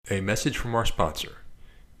A message from our sponsor,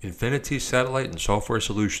 Infinity Satellite and Software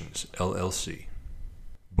Solutions, LLC.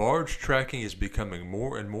 Barge tracking is becoming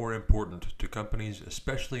more and more important to companies,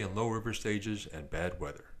 especially in low river stages and bad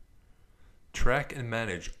weather. Track and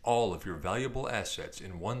manage all of your valuable assets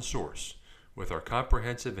in one source with our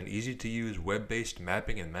comprehensive and easy-to-use web-based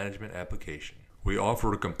mapping and management application. We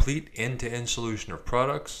offer a complete end-to-end solution of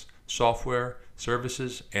products, software,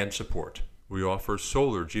 services, and support. We offer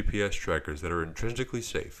solar GPS trackers that are intrinsically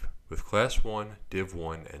safe with Class 1, Div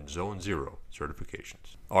 1, and Zone 0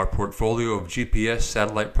 certifications. Our portfolio of GPS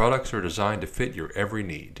satellite products are designed to fit your every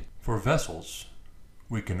need. For vessels,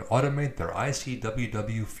 we can automate their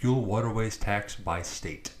ICWW fuel waterways tax by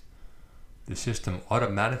state. The system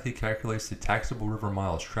automatically calculates the taxable river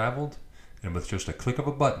miles traveled, and with just a click of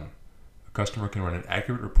a button, a customer can run an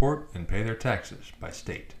accurate report and pay their taxes by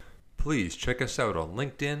state. Please check us out on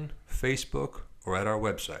LinkedIn, Facebook, or at our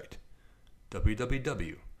website,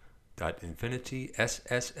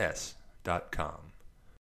 www.infinitysss.com.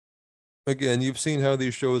 Again, you've seen how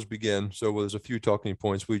these shows begin, so there's a few talking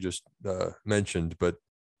points we just mentioned, but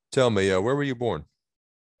tell me, where were you born?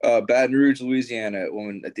 Baton Rouge, Louisiana,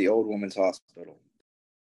 at the Old Women's Hospital.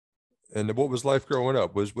 And what was life growing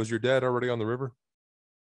up? Was your dad already on the river?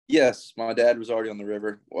 Yes, my dad was already on the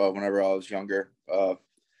river whenever I was younger.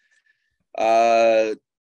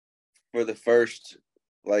 For the first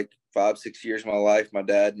 5-6 years of my life, my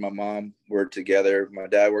dad and my mom were together. My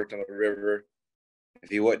dad worked on the river. If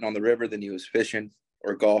he wasn't on the river, then he was fishing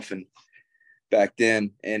or golfing back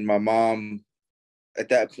then. And my mom at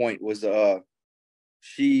that point was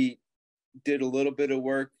she did a little bit of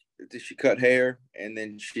work. She cut hair, and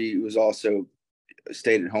then she was also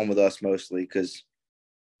stayed at home with us mostly because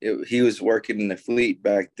he was working in the fleet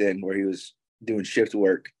back then where he was doing shift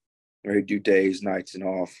work where he'd do days, nights, and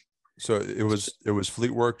off. So it was fleet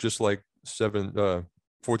work, just like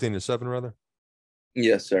 14 to 7 rather?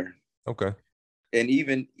 Yes, sir. Okay. And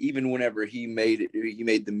even whenever he made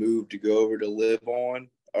the move to go over to live on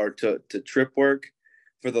or to trip work,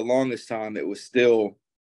 for the longest time it was still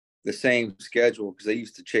the same schedule because they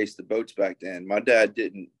used to chase the boats back then. My dad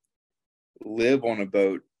didn't live on a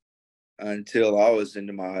boat until I was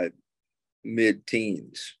into my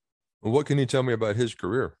mid-teens. Well, what can you tell me about his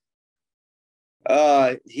career?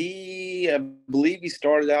 I believe he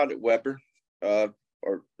started out at Weber, or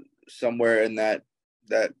somewhere in that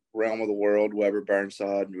realm of the world, Weber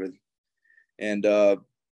Burnside, and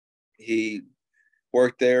he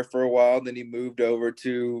worked there for a while. Then he moved over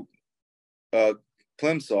to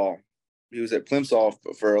Plimsoll. He was at Plimsoll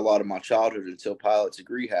for a lot of my childhood until pilot's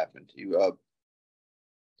degree happened.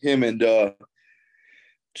 Him and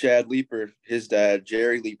Chad Leeper, his dad,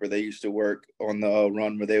 Jerry Leeper, they used to work on the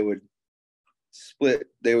run where they would split.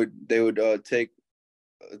 They would take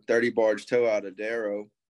a 30 barge tow out of Darrow.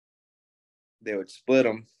 They would split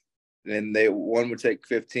them, and one would take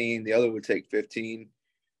 15, the other would take 15.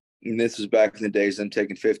 And this was back in the days, them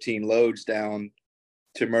taking 15 loads down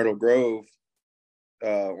to Myrtle Grove on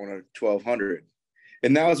a 1200.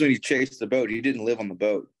 And that was when he chased the boat. He didn't live on the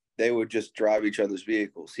boat. They would just drive each other's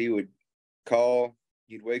vehicles. He would call.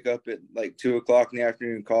 He'd wake up at 2:00 in the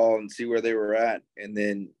afternoon, call and see where they were at, and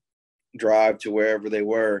then drive to wherever they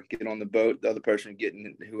were, get on the boat. The other person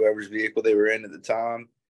getting whoever's vehicle they were in at the time,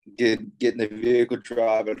 get in the vehicle,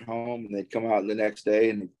 drive it home, and they'd come out the next day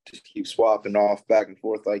and just keep swapping off back and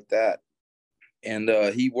forth like that. And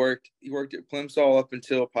he worked at Plimsoll up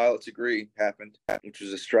until pilot's degree happened, which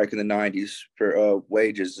was a strike in the 90s for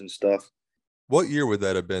wages and stuff. What year would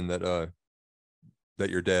that have been that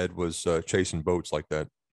your dad was chasing boats like that?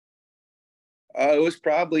 It was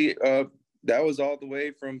probably that was all the way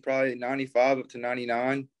from probably 95 up to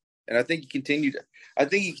 99. And I think he continued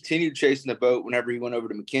chasing the boat whenever he went over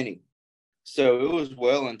to McKinney. So it was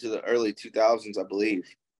well into the early 2000s, I believe.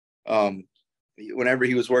 Whenever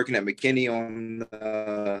he was working at McKinney on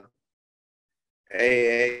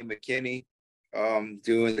AA McKinney,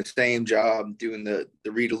 doing the same job, doing the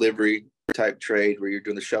redelivery type trade where you're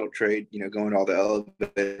doing the shuttle trade, going to all the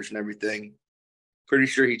elevators and everything. Pretty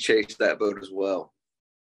sure he chased that boat as well.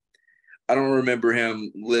 I don't remember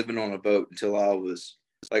him living on a boat until I was,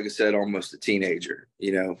 like I said, almost a teenager.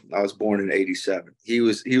 I was born in 87. He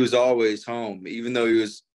was always home, even though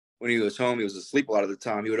when he was home, he was asleep a lot of the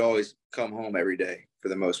time. He would always come home every day for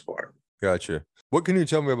the most part. Gotcha. What can you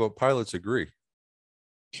tell me about pilot's degree?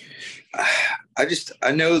 I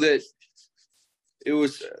know that it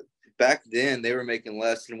was back then they were making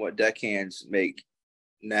less than what deckhands make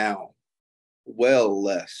now. Well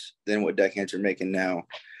less than what deckhands are making now.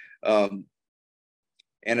 And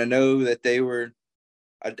I know that they were,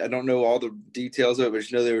 I don't know all the details of it, but I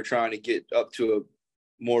just know they were trying to get up to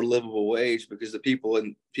more livable wage because the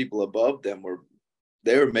people above them were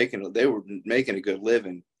making a good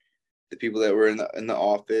living. The people that were in the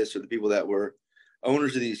office, or the people that were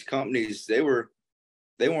owners of these companies, they weren't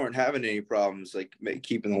having any problems like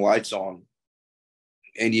keeping the lights on.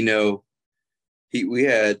 And we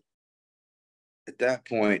had, at that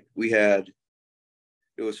point, it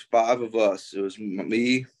was 5 of us. It was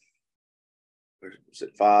me. Or was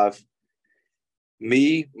it 5?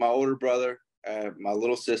 Me, my older brother, my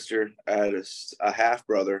little sister. I had a half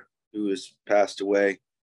brother who has passed away,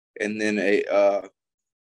 and then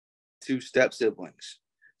 2 step siblings.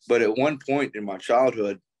 But at one point in my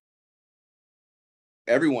childhood,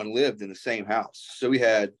 everyone lived in the same house. So we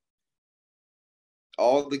had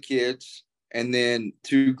all the kids and then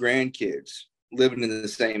 2 grandkids living in the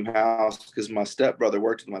same house, because my stepbrother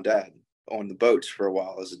worked with my dad on the boats for a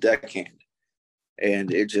while as a deckhand.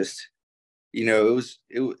 And it just, it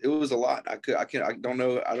was a lot. I don't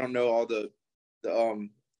know all the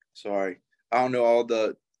I don't know all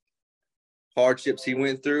the hardships he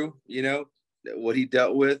went through, what he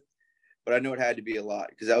dealt with, but I know it had to be a lot,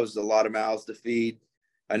 because that was a lot of mouths to feed.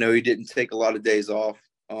 I know he didn't take a lot of days off.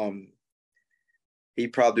 He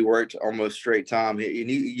probably worked almost straight time.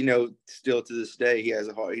 He still to this day,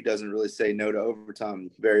 he doesn't really say no to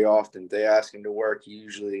overtime very often. If they ask him to work, he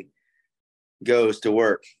usually goes to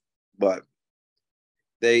work. But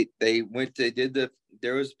there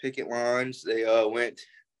was picket lines. They went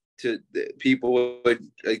to people would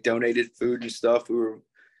donated food and stuff.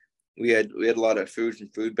 We had a lot of food from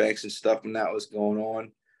food banks and stuff when that was going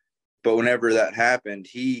on. But whenever that happened,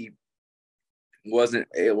 he wasn't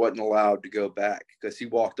allowed to go back, because he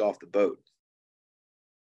walked off the boat.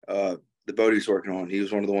 The boat he was working on, he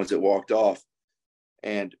was one of the ones that walked off.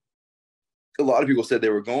 And a lot of people said they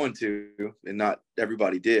were going to, and not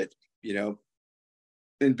everybody did,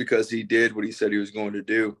 And because he did what he said he was going to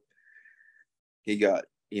do, he got,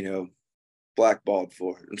 blackballed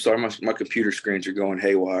for it. I'm sorry, my computer screens are going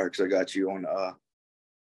haywire because I got you on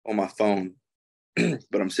my phone,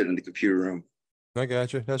 but I'm sitting in the computer room. I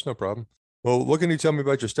got you. That's no problem. Well, what can you tell me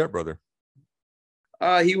about your stepbrother?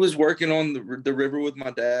 He was working on the river with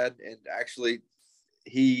my dad, and actually,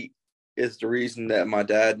 he is the reason that my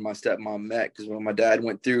dad and my stepmom met. Because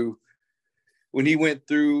when he went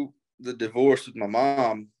through the divorce with my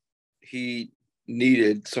mom, he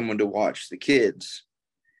needed someone to watch the kids,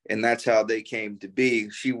 and that's how they came to be.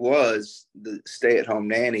 She was the stay-at-home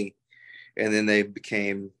nanny, and then they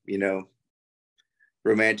became,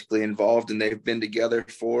 romantically involved, and they've been together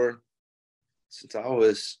since I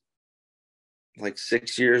was like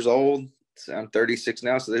 6 years old. So I'm 36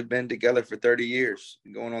 now, so they've been together for 30 years,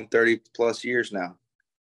 going on 30 plus years now.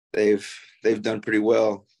 They've done pretty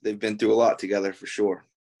well. They've been through a lot together for sure.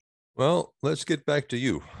 Well, let's get back to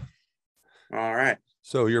you. All right.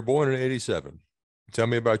 So you're born in 87. Tell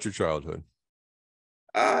me about your childhood.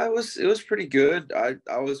 It was pretty good.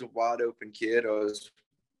 I was a wide open kid. I was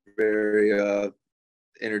very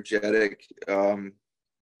energetic,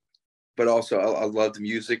 but also I loved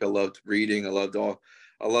music. I loved reading.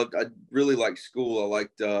 I really liked school. I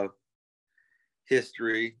liked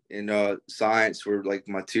history and science were like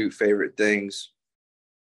my 2 favorite things,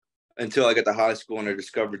 until I got to high school and I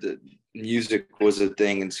discovered that music was a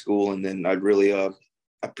thing in school. And then I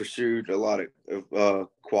pursued a lot of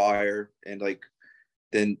choir, and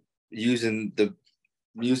then using the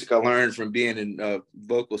music I learned from being in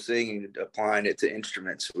vocal singing and applying it to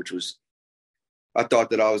instruments, which was, I thought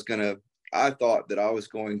that I was going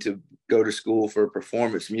to go to school for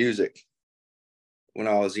performance music when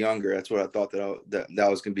I was younger. That's what I thought that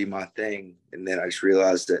was going to be my thing. And then I just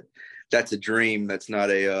realized that that's a dream. That's not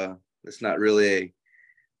really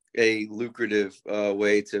a lucrative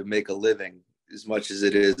way to make a living, as much as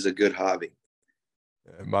it is a good hobby.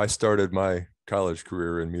 I started my college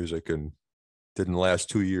career in music and didn't last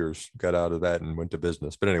 2 years. Got out of that and went to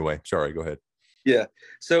business. But anyway, sorry, go ahead. Yeah.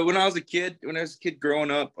 So when I was a kid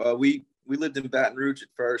growing up, we lived in Baton Rouge at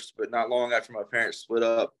first, but not long after my parents split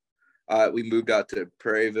up, we moved out to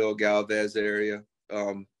Prairieville, Galvez area,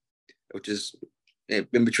 which is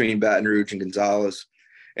in between Baton Rouge and Gonzales.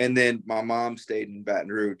 And then my mom stayed in Baton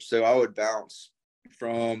Rouge. So I would bounce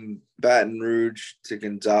from Baton Rouge to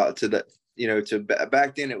Gonzales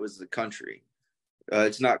back then it was the country.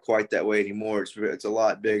 It's not quite that way anymore. It's a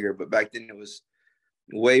lot bigger, but back then it was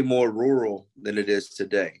way more rural than it is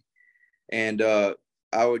today. And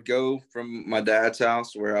I would go from my dad's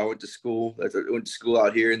house where I went to school. I went to school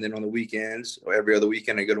out here, and then on the weekends, or every other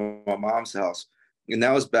weekend, I go to my mom's house. And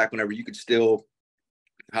that was back whenever you could still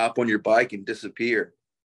hop on your bike and disappear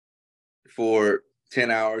for 10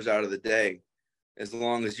 hours out of the day, as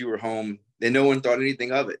long as you were home and no one thought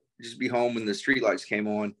anything of it. Just be home when the street lights came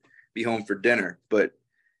on, be home for dinner. But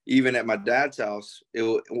even at my dad's house,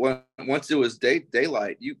 once it was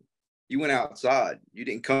daylight, you went outside. You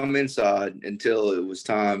didn't come inside until it was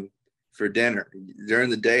time for dinner. During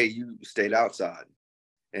the day, you stayed outside.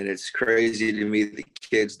 And it's crazy to me that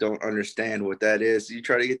kids don't understand what that is. You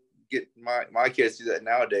try to get my kids do that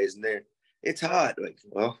nowadays, and it's hot. Like,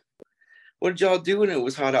 well, what did y'all do when it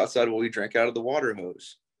was hot outside? Well, we drank out of the water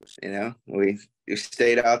hose. We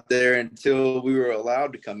stayed out there until we were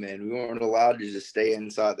allowed to come in. We weren't allowed to just stay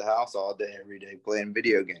inside the house all day, every day, playing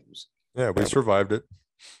video games. Yeah, we survived it.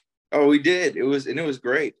 Oh, we did. It was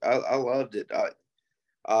great. I loved it.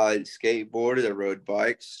 I skateboarded. I rode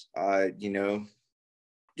bikes. I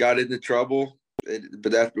got into trouble,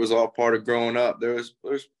 but that was all part of growing up.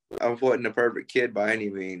 I wasn't a perfect kid by any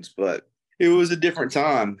means, but it was a different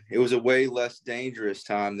time. It was a way less dangerous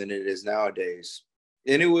time than it is nowadays.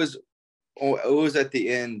 And it was at the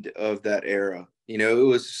end of that era. It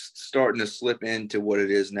was starting to slip into what it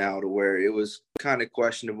is now, to where it was kind of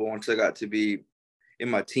questionable once I got to be in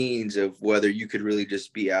my teens of whether you could really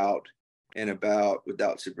just be out and about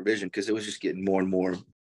without supervision, because it was just getting more and more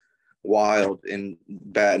wild in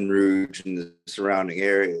Baton Rouge and the surrounding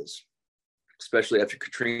areas, especially after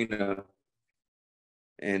Katrina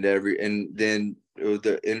and then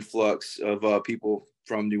the influx of people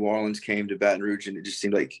from New Orleans came to Baton Rouge, and it just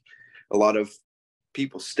seemed like a lot of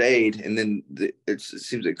people stayed, and then it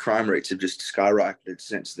seems like crime rates have just skyrocketed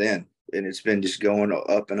since then, and it's been just going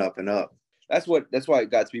up and up and up. That's why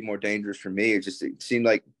it got to be more dangerous for me. It seemed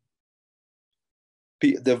like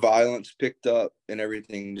the violence picked up, and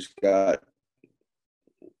everything just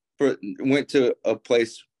went to a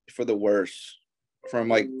place for the worse from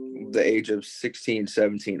like the age of 16,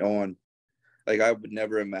 17 on. Like, I would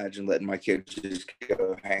never imagine letting my kids just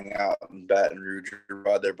go hang out in Baton Rouge or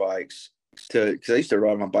ride their bikes. Because I used to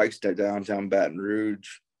ride my bikes to downtown Baton Rouge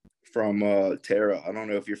from Terra. I don't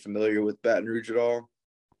know if you're familiar with Baton Rouge at all,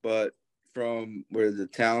 but from where the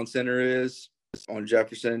town center is on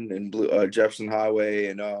Jefferson and Jefferson Highway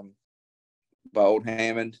and by Old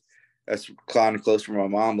Hammond, that's kind of close to where my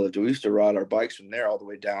mom lived. We used to ride our bikes from there all the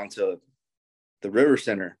way down to the River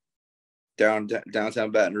Center, downtown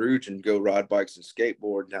Baton Rouge, and go ride bikes and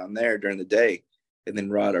skateboard down there during the day, and then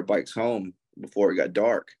ride our bikes home before it got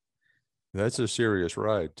dark. That's a serious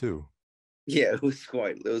ride too. Yeah, it was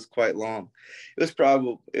quite long. It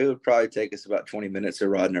would probably take us about 20 minutes of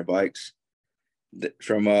riding our bikes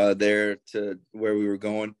from there to where we were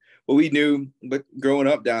going. But growing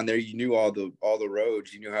up down there, you knew all the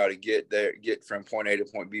roads. You knew how to get from point A to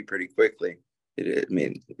point B pretty quickly.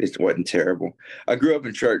 It wasn't terrible. I grew up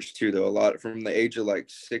in church too, though, a lot from the age of like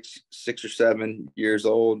six or 7 years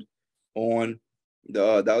old on.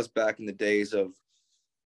 That was back in the days of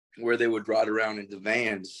where they would ride around in the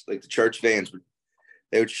vans, like the church vans.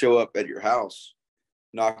 They would show up at your house,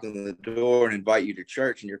 knock on the door, and invite you to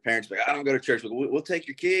church. And your parents would be like, I don't go to church, but we'll take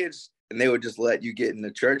your kids. And they would just let you get in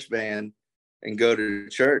the church van and go to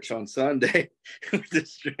church on Sunday with a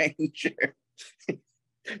stranger.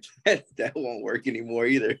 That won't work anymore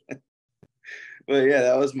either. But yeah,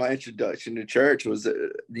 that was my introduction to church. Was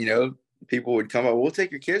people would come up, we'll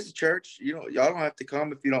take your kids to church. Y'all don't have to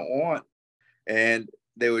come if you don't want. And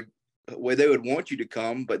they would want you to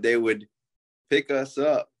come, but they would pick us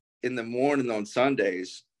up in the morning on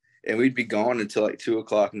Sundays, and we'd be gone until like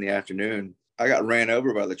 2:00 in the afternoon. I got ran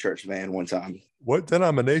over by the church van one time. What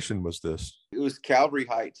denomination was this? It was Calvary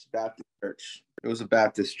Heights Baptist Church. It was a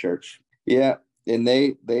Baptist church. Yeah. And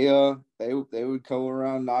they would go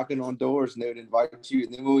around knocking on doors, and they would invite you.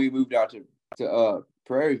 And then when we moved out to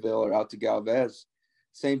Prairieville or out to Galvez,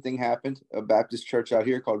 same thing happened. A Baptist church out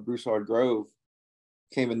here called Broussard Grove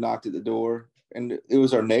came and knocked at the door, and it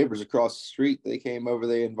was our neighbors across the street. They came over,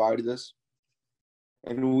 they invited us,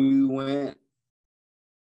 and we went.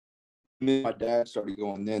 My dad started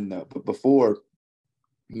going then, though, but before,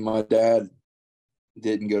 my dad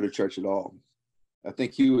didn't go to church at all. I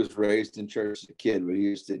think he was raised in church as a kid, but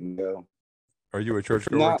he just didn't go. Are you a church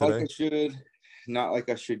goer Not today? like I should. Not like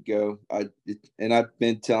I should go. And I've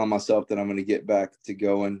been telling myself that I'm going to get back to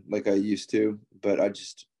going like I used to, but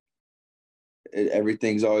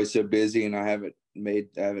everything's always so busy, and I haven't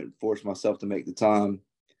forced myself to make the time.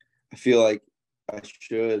 I feel like I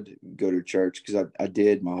should go to church because I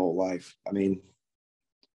did my whole life. And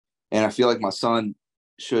I feel like my son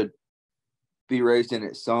should be raised in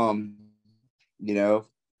it some,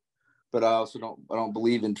 but I also don't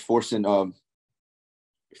believe in forcing your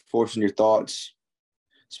thoughts,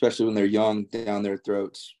 especially when they're young, down their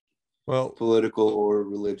throats. Well, political or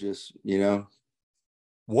religious,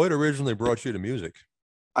 What originally brought you to music?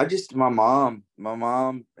 My mom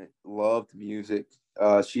loved music.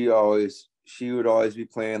 She would always be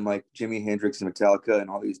playing like Jimi Hendrix and Metallica and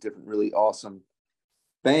all these different really awesome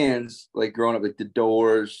bands. Like growing up, like The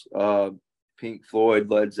Doors, Pink Floyd,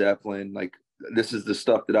 Led Zeppelin. Like this is the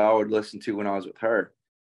stuff that I would listen to when I was with her,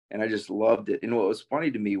 and I just loved it. And what was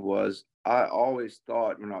funny to me was I always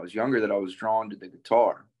thought when I was younger that I was drawn to the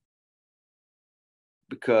guitar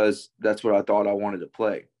because that's what I thought I wanted to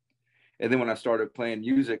play. And then when I started playing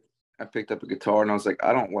music, I picked up a guitar and I was like,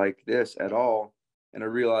 I don't like this at all. And I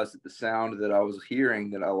realized that the sound that I was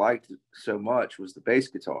hearing that I liked so much was the bass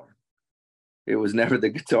guitar. It was never the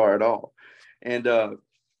guitar at all. And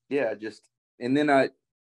yeah, just and then I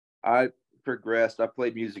progressed. I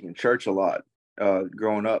played music in church a lot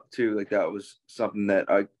growing up too. Like that was something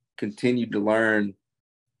that I continued to learn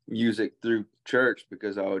music through church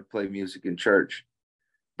because I would play music in church.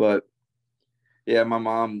 But yeah, my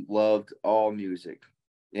mom loved all music,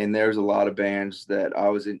 and there's a lot of bands that I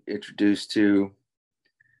was introduced to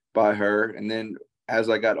by her. And then as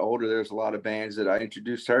I got older, there's a lot of bands that I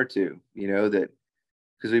introduced her to. You know that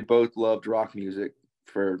because we both loved rock music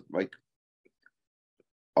for like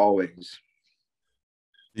always.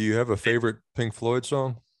 Do you have a favorite Pink Floyd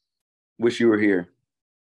song? Wish You Were Here,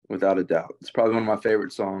 without a doubt. It's probably one of my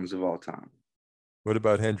favorite songs of all time. What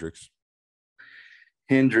about Hendrix?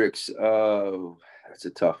 Hendrix, oh, that's a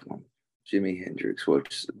tough one. Jimi Hendrix,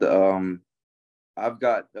 which the I've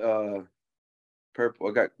got purple.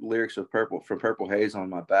 I got lyrics of Purple Haze on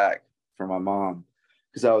my back for my mom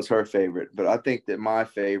because that was her favorite. But I think that my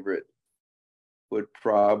favorite would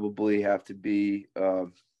probably have to be.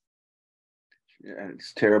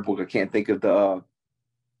 It's terrible. I can't think of the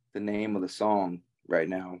name of the song right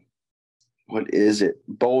now. What is it?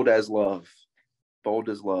 Bold as Love. Bold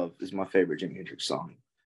as Love is my favorite Jimi Hendrix song.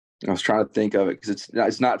 I was trying to think of it because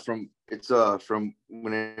it's not from from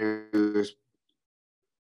when it was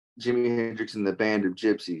Jimi Hendrix and the Band of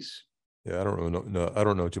Gypsies. Yeah, I don't really know. No, I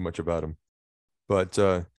don't know too much about him. But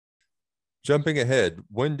jumping ahead,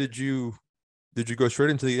 when did you go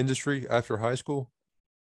straight into the industry after high school?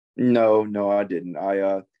 No, I didn't.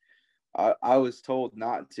 I was told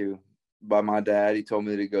not to by my dad. He told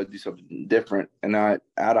me to go do something different. And out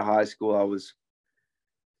of high school, I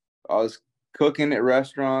was cooking at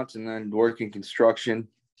restaurants and then working construction.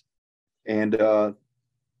 And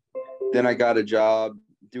then I got a job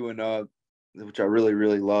doing which I really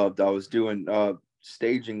really loved. I was doing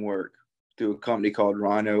staging work through a company called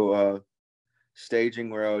Rhino Staging,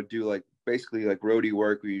 where I would do like basically like roadie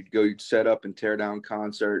work where you'd set up and tear down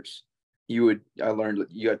concerts. I learned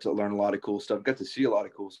you got to learn a lot of cool stuff. Got to see a lot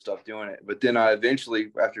of cool stuff doing it. But then I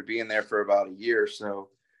eventually, after being there for about a year or so,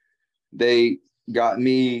 they got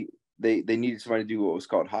me. They needed somebody to do what was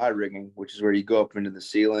called high rigging, which is where you go up into the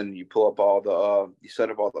ceiling, you pull up all the you set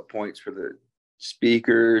up all the points for the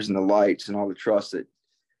speakers and the lights and all the truss that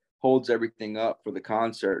holds everything up for the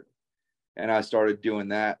concert. And I started doing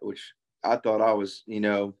that, which I thought I was,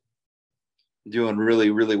 doing really,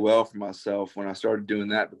 really well for myself when I started doing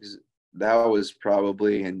that, because that was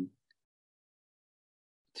probably in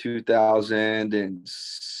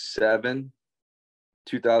 2007,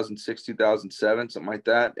 2006, 2007, something like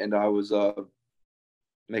that. And I was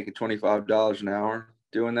making $25 an hour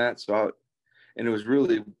doing that. And it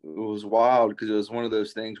was wild because it was one of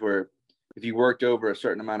those things where if you worked over a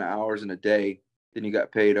certain amount of hours in a day, then you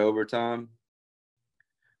got paid overtime.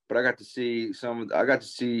 But I got to see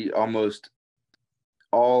almost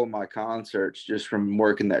all of my concerts just from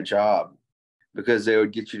working that job, because they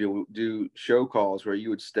would get you to do show calls where you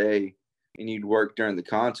would stay and you'd work during the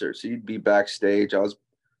concert. So you'd be backstage. I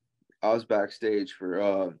was backstage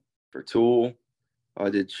for Tool. I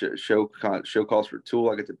did show calls for Tool.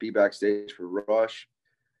 I got to be backstage for Rush.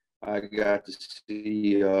 I got to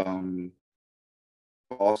see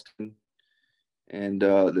Boston and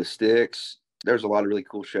the Sticks. There's a lot of really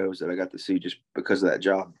cool shows that I got to see just because of that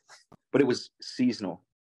job. But it was seasonal,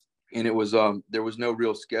 and it was there was no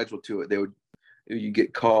real schedule to it. You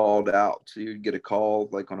get called out, so you'd get a call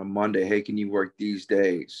like on a Monday, hey, can you work these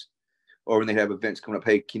days? Or when they have events coming up,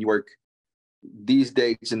 hey, can you work these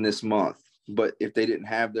dates in this month? But if they didn't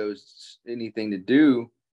have anything to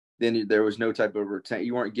do, then there was no type of retain.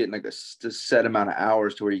 You weren't getting like a set amount of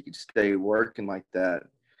hours to where you could stay working like that.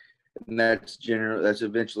 And that's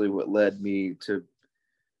eventually what led me to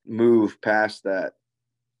move past that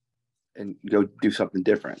and go do something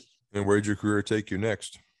different. And where'd your career take you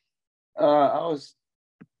next? I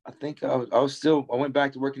went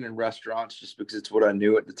back to working in restaurants just because it's what I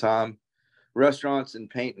knew at the time. Restaurants and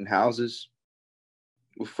painting houses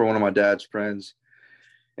for one of my dad's friends.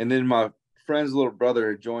 And then my friend's little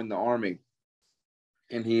brother had joined the Army.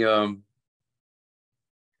 and he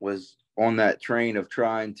was on that train of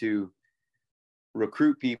trying to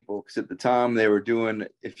recruit people, because at the time they were doing,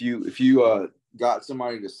 if you got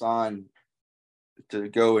somebody to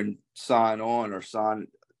go and sign on or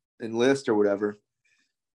enlist or whatever,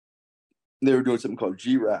 they were doing something called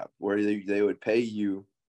GRAP, where they would pay you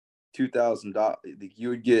 $2,000. You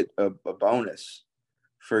would get a bonus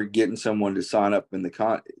for getting someone to sign up in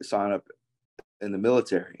the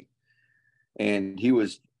military. And he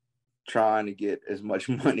was trying to get as much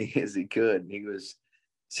money as he could. And he was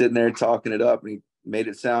sitting there talking it up, and he made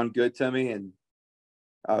it sound good to me. And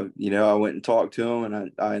I went and talked to him,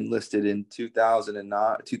 and I enlisted in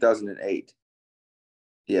 2008.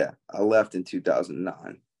 Yeah, I left in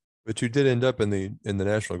 2009. But you did end up in the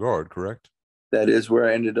National Guard, correct? That is where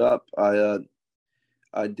I ended up. I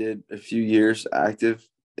did a few years active,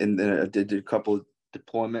 and then I did a couple of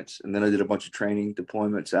deployments, and then I did a bunch of training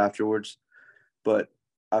deployments afterwards. But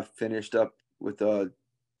I finished up with 13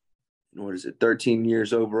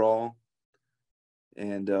 years overall,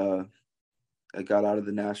 and I got out of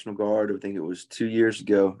the National Guard. I think it was 2 years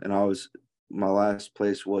ago, and my last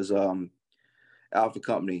place was Alpha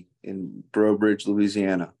Company in Breaux Bridge,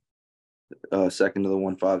 Louisiana, second to the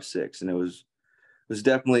 156, and it was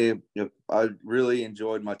definitely, I really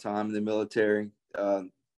enjoyed my time in the military,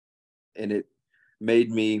 and it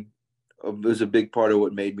was a big part of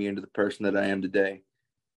what made me into the person that I am today.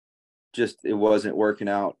 Just, it wasn't working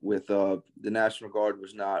out with the National Guard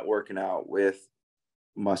was not working out with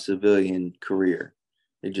my civilian career.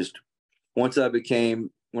 It just, when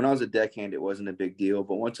I was a deckhand, it wasn't a big deal,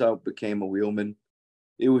 but once I became a wheelman,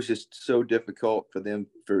 it was just so difficult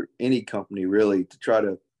for any company really to try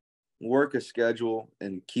to work a schedule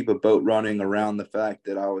and keep a boat running around the fact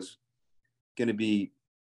that I was going to be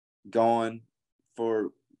gone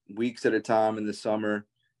for weeks at a time in the summer.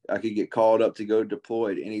 I could get called up to go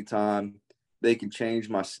deploy at any time. They can change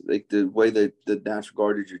the way that the National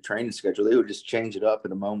Guard did your training schedule. They would just change it up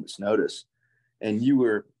at a moment's notice, and you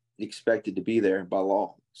were expected to be there by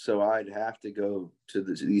law. So I'd have to go to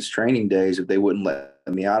these training days if they wouldn't let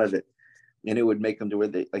me out of it, and it would make them to where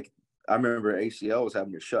I remember ACL was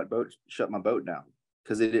having to shut my boat down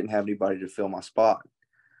because they didn't have anybody to fill my spot.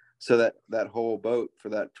 So that whole boat for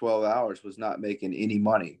that 12 hours was not making any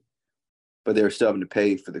money, but they were still having to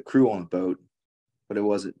pay for the crew on the boat, but it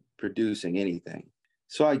wasn't producing anything.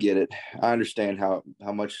 So I get it. I understand how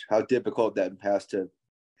difficult that has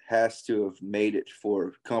to have made it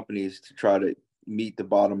for companies to try to meet the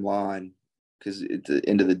bottom line, because at the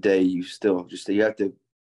end of the day, you have to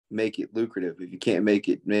make it lucrative. If you can't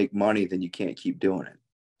make money, then you can't keep doing it.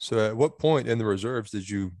 So at what point in the reserves did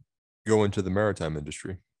you go into the maritime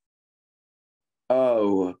industry?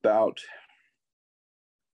 Oh,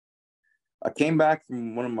 I came back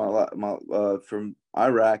from one of my from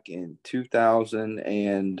Iraq in 2000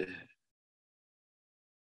 and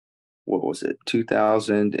what was it?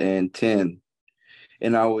 2010,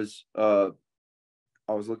 and I was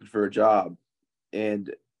looking for a job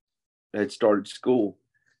and had started school.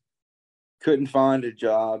 Couldn't find a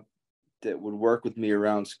job that would work with me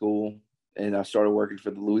around school, and I started working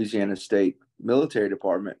for the Louisiana State Military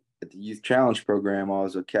Department at the Youth Challenge Program. I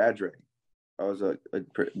was a cadre. I was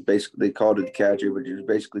basically, they called it a cadre, but it was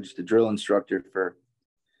basically just a drill instructor for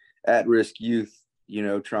at-risk youth,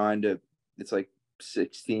 it's like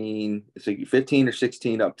 15 or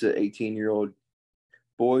 16 up to 18-year-old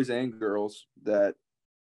boys and girls that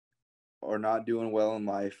are not doing well in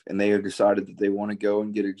life, and they have decided that they want to go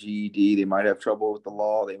and get a GED. They might have trouble with the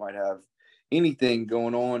law. They might have anything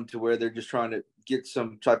going on to where they're just trying to get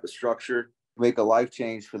some type of structure, make a life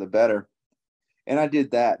change for the better. And I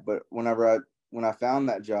did that. But when I found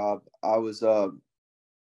that job, I was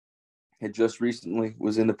had just recently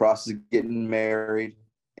was in the process of getting married,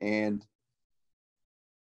 and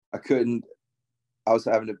I was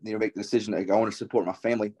having to make the decision, like, I want to support my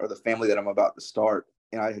family or the family that I'm about to start.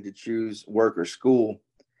 And I had to choose work or school,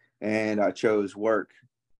 and I chose work.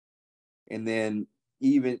 And then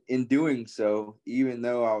even in doing so, even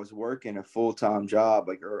though I was working a full-time job,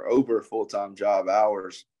 or over full-time job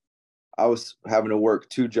hours, I was having to work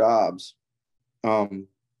two jobs. And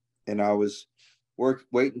I was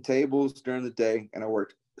waiting tables during the day, and I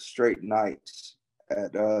worked straight nights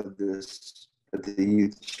at the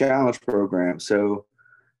Youth Challenge Program. So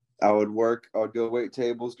I would go wait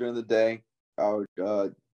tables during the day. I would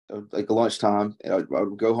like a lunchtime, and I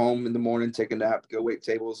would go home in the morning, take a nap, go wait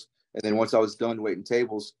tables, and then once I was done waiting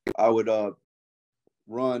tables, I would go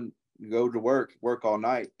to work all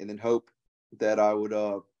night, and then hope that I would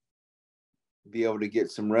be able to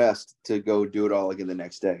get some rest to go do it all again the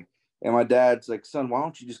next day. And my dad's like, "Son, why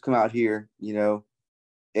don't you just come out here,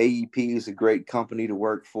 AEP is a great company to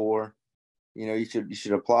work for. You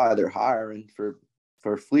should apply. They're hiring for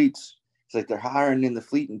fleets. It's like they're hiring in the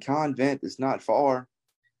fleet and convent. It's not far.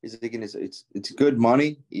 He's thinking it's good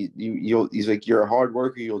money. He's like, you're a hard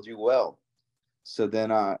worker. You'll do well. So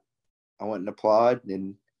then I went and applied,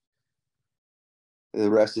 and the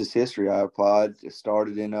rest is history. I applied. It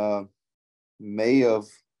started in May of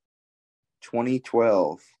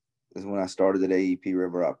 2012 is when I started at AEP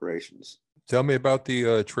River Operations. Tell me about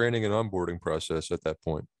the training and onboarding process at that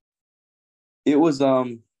point. It was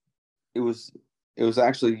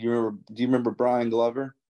actually, do you remember Brian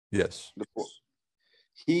Glover? Yes.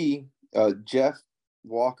 He Jeff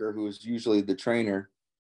Walker, who was usually the trainer,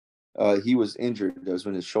 he was injured. That was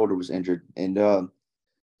when his shoulder was injured. And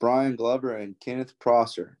Brian Glover and Kenneth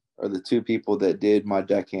Prosser are the two people that did my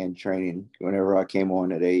deckhand training whenever I came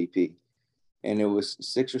on at AEP. And it was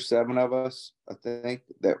 6 or 7 of us, I think,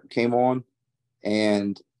 that came on.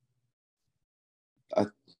 And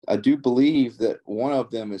I do believe that one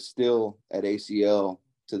of them is still at ACL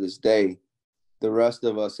to this day. The rest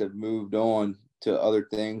of us have moved on to other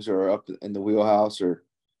things or up in the wheelhouse or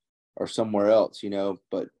somewhere else,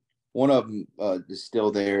 but one of them is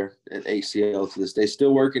still there at ACL to this day,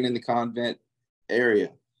 still working in the convent area.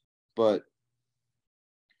 But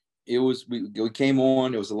we came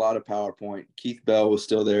on, it was a lot of PowerPoint. Keith Bell was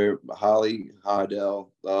still there, Holly Hydell,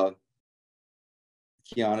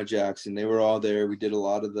 Kiana Jackson, they were all there. We did a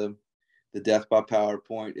lot of the death by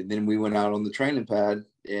PowerPoint, and then we went out on the training pad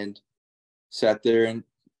and sat there and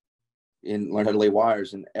learned how to lay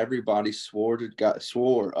wires. And everybody swore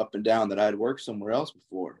up and down that I had worked somewhere else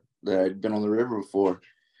before, that I'd been on the river before.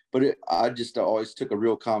 But I just always took a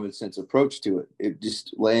real common sense approach to it. It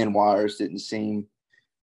just laying wires didn't seem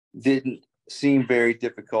very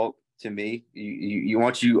difficult to me. You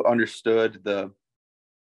once you understood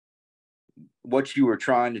what you were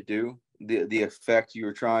trying to do, the effect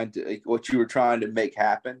what you were trying to make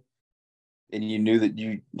happen, and you knew that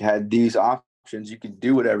you had these options, you could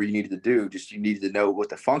do whatever you needed to do. Just you needed to know what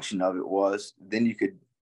the function of it was. Then you could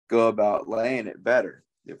go about laying it better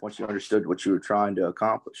once you understood what you were trying to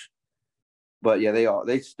accomplish. But yeah, a lot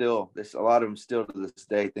of them still to this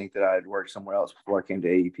day think that I had worked somewhere else before I came to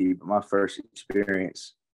AEP. But my first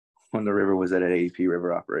experience on the river was at an AEP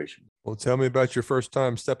River Operation. Well, tell me about your first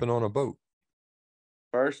time stepping on a boat.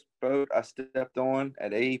 First boat I stepped on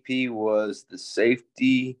at AEP was the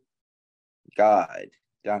safety guide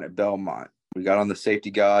down at Belmont. We got on the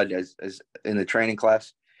safety guide as in the training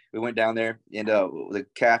class. We went down there, and the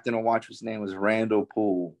captain on watch, his name was Randall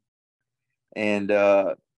Poole. And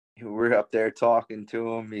we're up there talking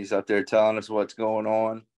to him. He's up there telling us what's going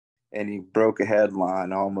on, and he broke a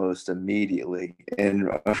headline almost immediately. And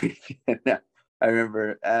I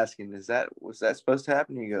remember asking, was that supposed to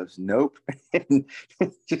happen? He goes, nope. And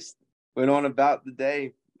just went on about the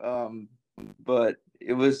day. But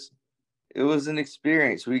it was an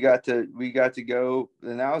experience. We got to go,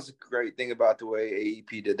 and that was a great thing about the way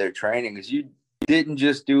AEP did their training, is you didn't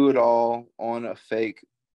just do it all on a fake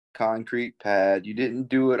concrete pad. You didn't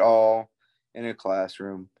do it all in a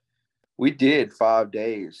classroom. We did 5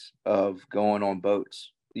 days of going on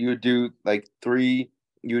boats. You would do 3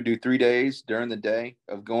 days during the day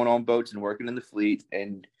of going on boats and working in the fleet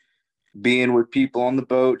and being with people on the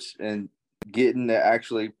boats and getting to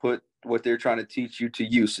actually put what they're trying to teach you to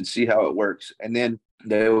use and see how it works. And then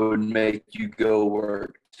they would make you go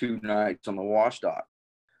work 2 nights on the wash dock,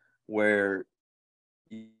 where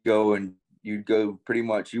you would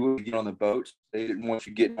get on the boats. They didn't want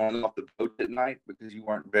you getting on and off the boat at night because you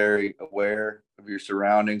weren't very aware of your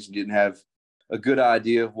surroundings and didn't have a good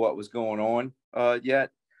idea of what was going on yet.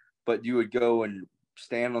 But you would go and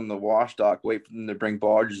stand on the wash dock, wait for them to bring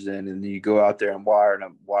barges in, and then you go out there and wire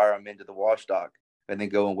them into the wash dock, and then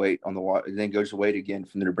go and wait on the water, and then go to wait again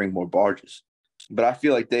for them to bring more barges. But I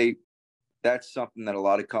feel like that's something that a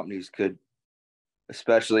lot of companies could,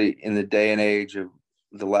 especially in the day and age of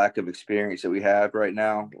the lack of experience that we have right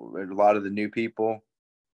now, a lot of the new people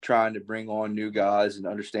trying to bring on new guys and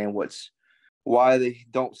understand why they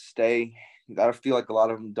don't stay. I feel like a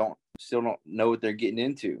lot of them still don't know what they're getting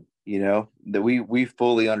into. That we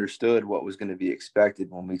fully understood what was going to be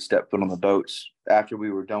expected when we stepped foot on the boats after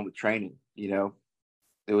we were done with training.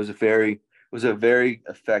 It was a very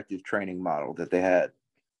effective training model that they had.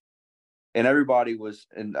 And everybody was,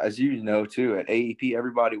 and as you know too, at AEP,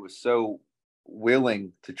 everybody was so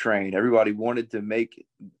willing to train. Everybody wanted to make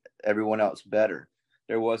everyone else better.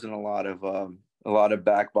 There wasn't a lot of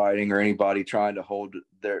backbiting or anybody trying to hold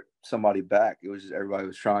somebody back. It was just everybody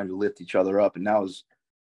was trying to lift each other up, and that was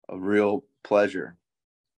a real pleasure.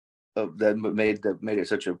 that made it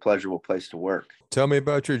such a pleasurable place to work. Tell me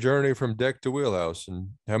about your journey from deck to wheelhouse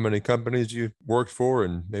and how many companies you worked for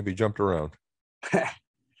and maybe jumped around.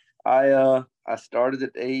 I started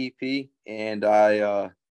at AEP, and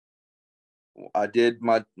I did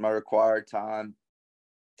my required time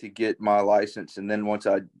to get my license, and then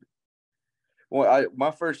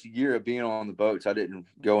my first year of being on the boats, I didn't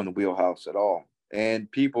go in the wheelhouse at all,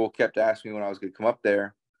 and people kept asking me when I was going to come up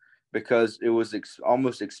there because it was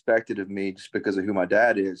almost expected of me just because of who my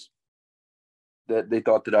dad is, that they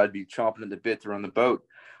thought that I'd be chomping at the bit to run the boat.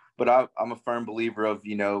 But I'm a firm believer of,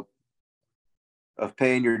 of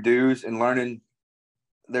paying your dues and learning.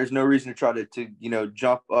 There's no reason to try to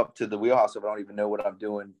jump up to the wheelhouse if I don't even know what I'm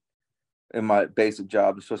doing in my basic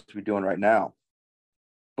job I'm supposed to be doing right now.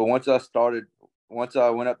 But once I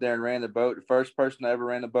went up there and ran the boat, the first person I ever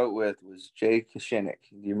ran the boat with was Jay Kashinik.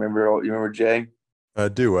 Do you remember Jay? I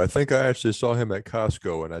do. I think I actually saw him at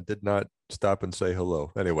Costco and I did not stop and say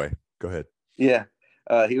hello. Anyway, go ahead. Yeah.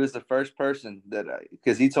 He was the first person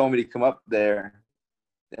because he told me to come up there,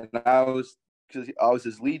 and because I was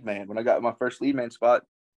his lead man. When I got my first lead man spot,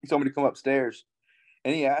 he told me to come upstairs,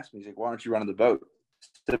 and he asked me, he's like, "Why aren't you running the boat?"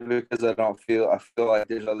 Because I feel like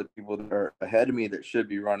there's other people that are ahead of me that should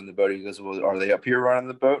be running the boat. He goes, "Well, are they up here running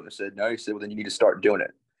the boat?" And I said, "No." He said, "Well, then you need to start doing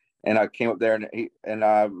it." And I came up there and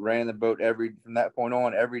I ran the boat from that point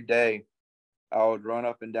on. Every day, I would run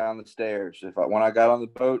up and down the stairs. When I got on the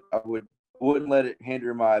boat, wouldn't let it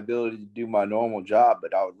hinder my ability to do my normal job,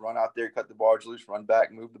 but I would run out there, cut the barge loose, run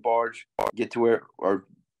back, move the barge, get to or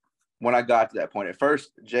when I got to that point. At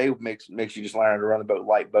first, Jay makes you just learn how to run the boat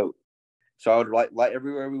light boat. So I would light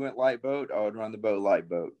everywhere we went light boat, I would run the boat light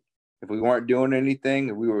boat. If we weren't doing anything,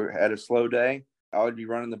 if we were at a slow day, I would be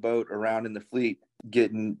running the boat around in the fleet,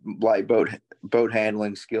 getting light boat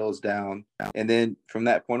handling skills down. And then from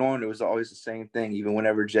that point on, it was always the same thing. Even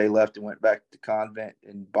whenever Jay left and went back to convent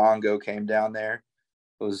and Bongo came down there,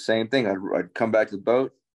 it was the same thing. I'd come back to the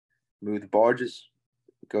boat, move the barges,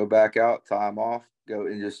 go back out, tie them off, go,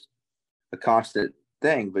 and just a constant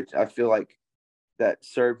thing. But I feel like that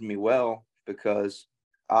served me well because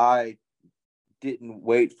I didn't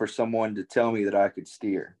wait for someone to tell me that I could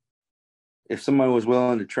steer. If someone was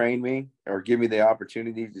willing to train me or give me the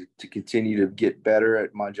opportunity to continue to get better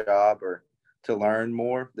at my job or to learn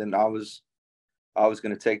more, then I was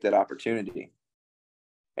going to take that opportunity.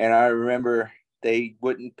 And I remember they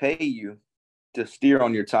wouldn't pay you to steer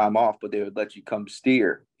on your time off, but they would let you come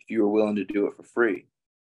steer if you were willing to do it for free.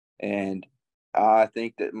 And I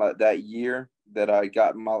think that that year that I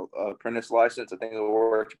got my apprentice license, I think I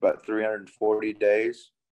worked about 340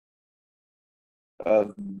 days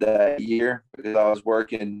of that year because I was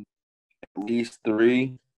working at least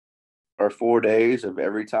 3 or 4 days of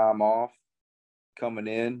every time off coming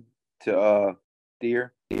in to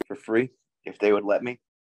steer for free if they would let me.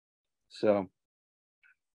 So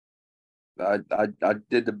I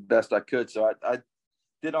did the best I could. So I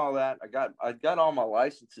did all that. I got all my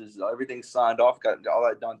licenses, everything signed off, got all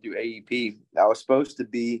that done through AEP.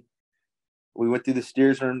 We went through the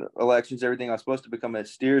steersman elections, everything. I was supposed to become a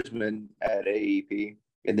steersman at AEP,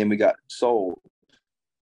 and then we got sold.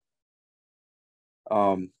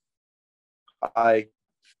 I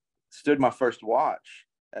stood my first watch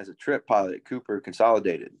as a trip pilot at Cooper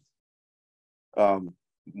Consolidated. One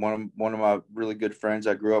of my really good friends,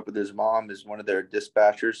 I grew up with his mom, is one of their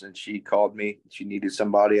dispatchers, and she called me. She needed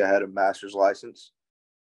somebody. I had a master's license,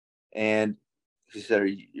 and she said, "Are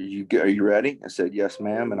you ready?" I said, "Yes,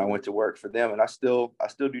 ma'am." And I went to work for them, and I still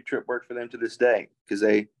do trip work for them to this day because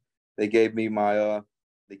they gave me my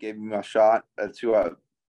shot. That's who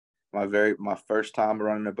my first time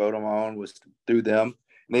running a boat on my own was through them.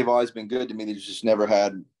 And they've always been good to me. They just never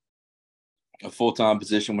had a full-time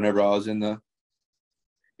position whenever I was in the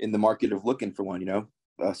market of looking for one,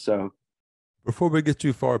 so. Before we get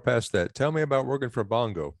too far past that, tell me about working for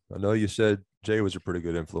Bongo. I know you said Jay was a pretty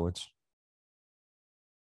good influence.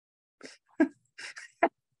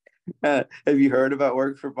 Have you heard about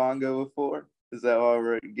working for Bongo before? Is that why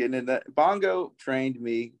we're getting in that? Bongo trained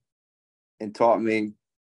me and taught me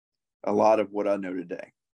a lot of what I know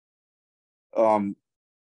today.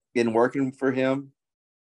 In working for him,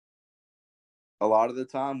 a lot of the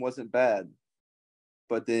time wasn't bad,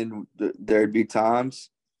 but then there'd be times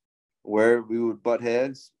where we would butt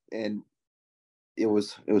heads, and it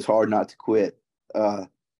was hard not to quit.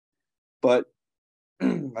 But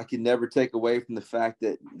I can never take away from the fact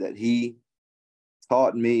that he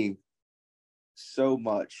taught me so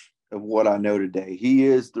much of what I know today. He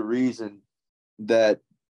is the reason he's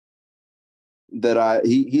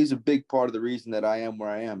a big part of the reason that I am where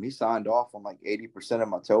I am. He signed off on like 80% of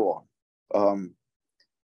my tow arm.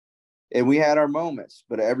 And we had our moments,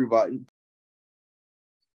 but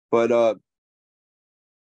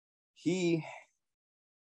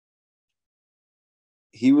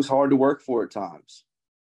he was hard to work for at times.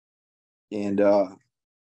 And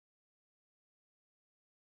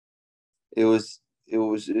it was it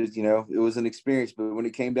was an experience. But when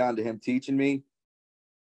it came down to him teaching me,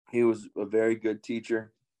 he was a very good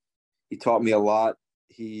teacher. He taught me a lot.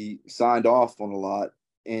 He signed off on a lot,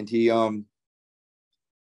 and he had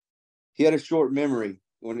a short memory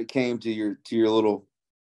when it came to your little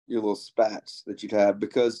spats that you'd have,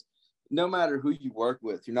 because no matter who you work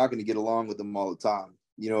with, you're not going to get along with them all the time.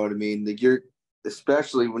 You know what I mean? Like,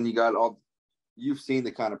 especially when you've seen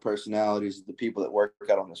the kind of personalities of the people that work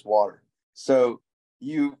out on this water. So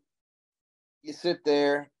you sit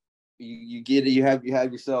there, you have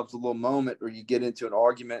yourselves a little moment, or you get into an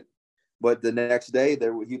argument, but the next day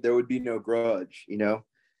there would be no grudge,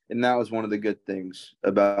 and that was one of the good things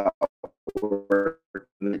about work.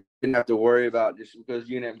 You didn't have to worry about, just because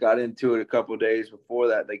you got into it a couple of days before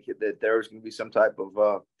that there was going to be some type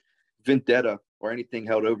of vendetta or anything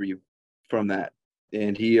held over you from that.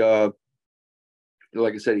 And he, like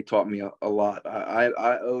I said, he taught me a lot.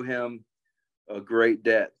 I owe him a great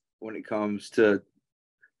debt when it comes to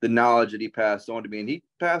the knowledge that he passed on to me. And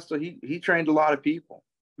he trained a lot of people,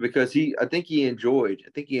 because I think he enjoyed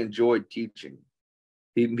teaching.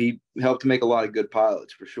 He helped make a lot of good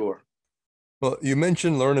pilots, for sure. Well, you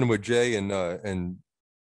mentioned learning with Jay and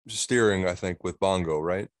steering, I think, with Bongo,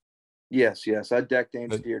 right? Yes. I decked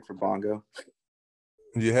and steered for Bongo.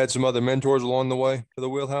 You had some other mentors along the way to the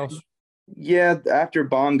wheelhouse? Yeah, after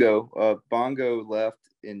Bongo left,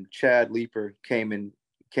 and Chad Leeper came in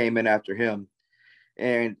after him.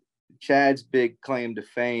 And Chad's big claim to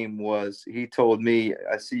fame was, he told me,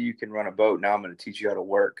 I see you can run a boat, now I'm going to teach you how to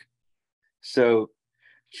work. So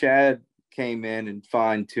Chad came in and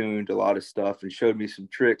fine-tuned a lot of stuff and showed me some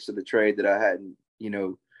tricks of the trade that I hadn't,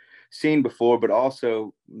 seen before, but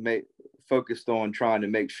also focused on trying to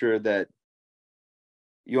make sure that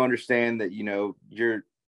you understand that,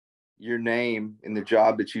 your name and the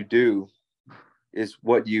job that you do is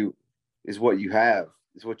what you have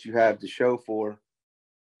to show for,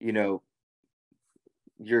 your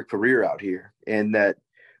career out here. And that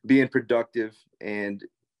being productive and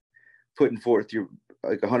putting forth your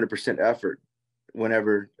 100% effort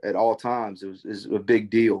whenever, at all times, is a big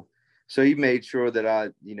deal. So he made sure that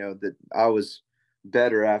I was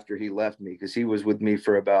better after he left me, because he was with me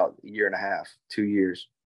for about a year and a half, 2 years.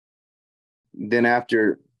 Then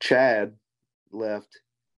after Chad left,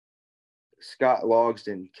 Scott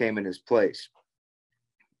Logsdon came in his place.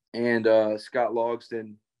 And Scott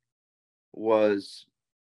Logsdon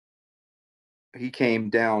he came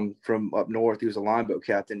down from up north. He was a line boat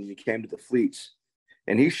captain, and he came to the fleets.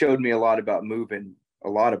 And he showed me a lot about moving a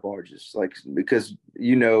lot of barges, because,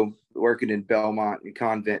 working in Belmont and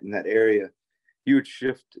Convent in that area, you would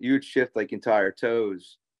shift like entire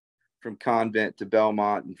tows from Convent to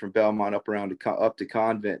Belmont, and from Belmont up to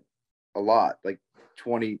Convent a lot, like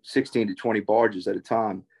 16 to 20 barges at a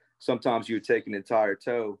time. Sometimes you would take an entire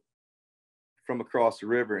tow from across the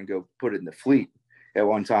river and go put it in the fleet at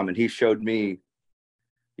one time. And he showed me,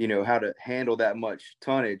 how to handle that much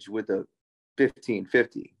tonnage with a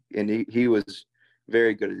 1550. And he was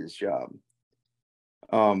very good at his job.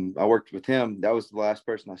 I worked with him. That was the last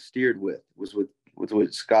person I steered with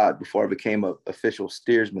Scott, before I became an official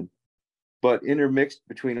steersman. But intermixed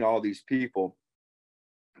between all these people,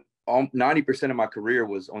 90% of my career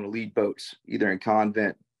was on the lead boats, either in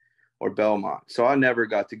Convent or Belmont. So I never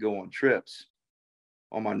got to go on trips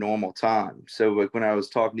on my normal time. So when I was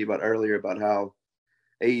talking to you about earlier about how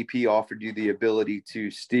AEP offered you the ability to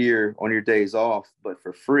steer on your days off, but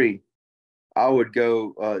for free, I would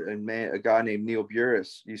go, a guy named Neil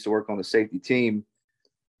Burris used to work on the safety team,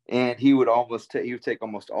 and he would take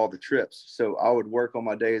almost all the trips. So I would work on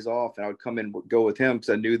my days off, and I would come in and go with him, because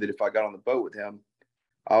I knew that if I got on the boat with him,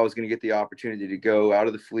 I was going to get the opportunity to go out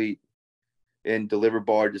of the fleet and deliver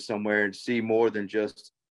barges somewhere and see more than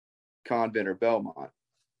just Convent or Belmont,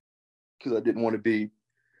 because I didn't want to be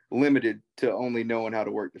limited to only knowing how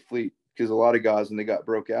to work the fleet. Because a lot of guys, when they got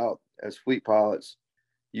broke out as fleet pilots,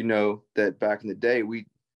 that back in the day,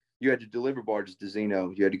 you had to deliver barges to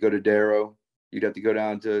Zeno. You had to go to Darrow. You'd have to go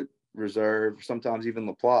down to Reserve, sometimes even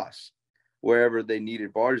Laplace, wherever they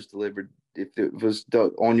needed barges delivered. If it was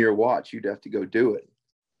on your watch, you'd have to go do it.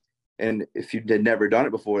 And if you had never done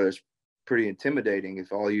it before, it's pretty intimidating.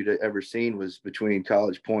 If all you'd ever seen was between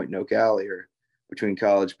College Point and Oak Alley, or between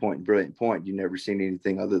College Point and Brilliant Point, you've never seen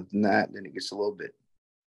anything other than that, then it gets a little bit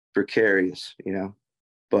precarious,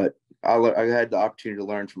 But I had the opportunity to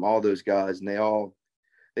learn from all those guys, and they all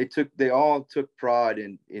they all took pride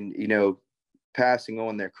in passing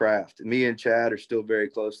on their craft. Me and Chad are still very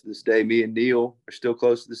close to this day. Me and Neil are still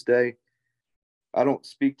close to this day. I don't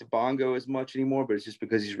speak to Bongo as much anymore, but it's just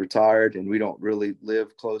because he's retired and we don't really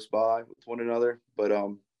live close by with one another. But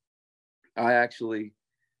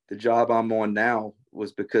the job I'm on now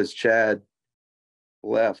was because Chad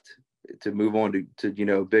left to move on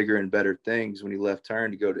to bigger and better things when he left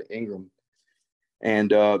Turn to go to Ingram.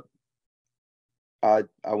 And I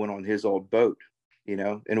went on his old boat,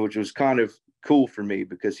 and which was kind of cool for me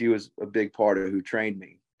because he was a big part of who trained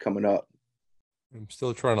me coming up. I'm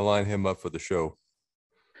still trying to line him up for the show.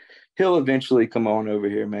 He'll eventually come on over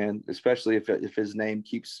here, man, especially if his name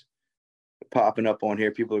keeps popping up on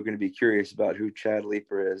here. People are going to be curious about who Chad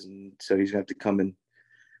Leeper is, and so he's going to have to come and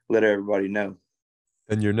let everybody know.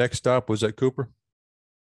 And your next stop was at Cooper?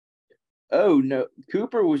 Oh, no.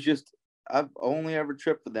 Cooper was just – I've only ever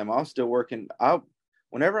tripped with them. I was still working –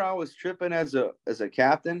 whenever I was tripping as a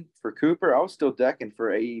captain for Cooper, I was still decking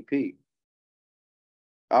for AEP.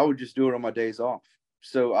 I would just do it on my days off.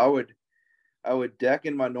 So I would deck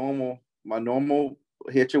in my normal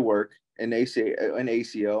hitch of work in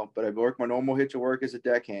ACL, but I'd work my normal hitch of work as a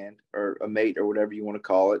deckhand or a mate or whatever you want to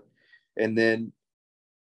call it. And then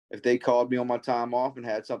if they called me on my time off and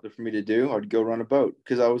had something for me to do, I'd go run a boat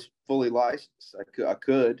because I was fully licensed. I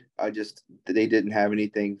could. They didn't have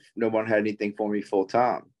anything. No one had anything for me full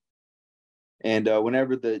time. And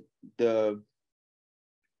whenever the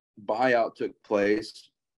buyout took place,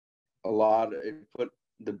 it put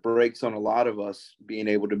the brakes on a lot of us being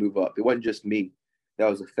able to move up. It wasn't just me that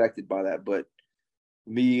was affected by that, but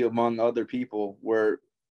me, among other people, were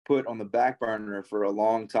put on the back burner for a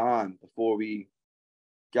long time before we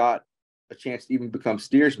got a chance to even become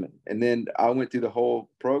steersmen. And then I went through the whole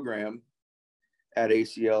program at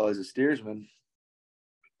ACL as a steersman,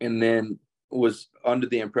 and then was under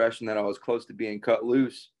the impression that I was close to being cut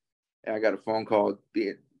loose. And I got a phone call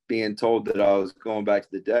being told that I was going back to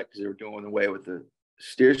the deck because they were doing away with the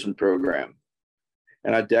steersman program.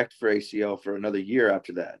 And I decked for ACL for another year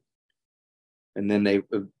after that. And then they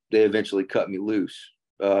eventually cut me loose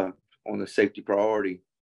on the safety priority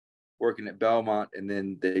working at Belmont, and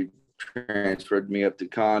then they transferred me up to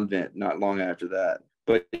Convent not long after that.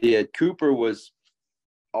 But yeah, Cooper was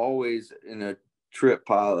always in a trip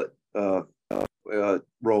pilot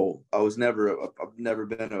role. I've never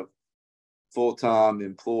been a full-time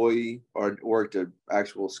employee or worked an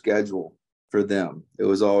actual schedule for them. It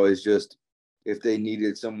was always just if they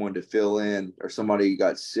needed someone to fill in or somebody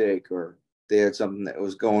got sick or they had something that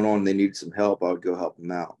was going on and they needed some help, I would go help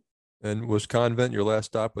them out. And was Convent your last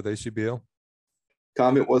stop with ACBL?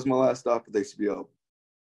 Convent was my last stop with ACBL.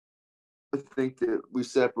 I think that we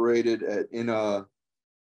separated in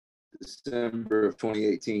December of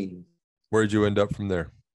 2018. Where did you end up from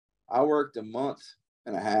there? I worked a month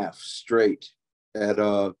and a half straight at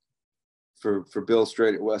for Bill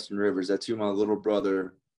Straight at Western Rivers. That's who my little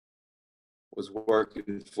brother was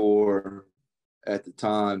working for at the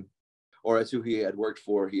time, or that's who he had worked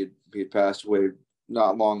for. He had passed away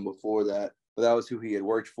not long before that, but that was who he had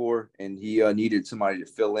worked for, and he needed somebody to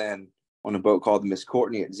fill in on a boat called the Miss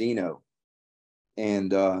Courtney at Zeno.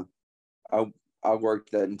 And I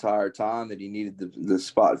worked that entire time that he needed the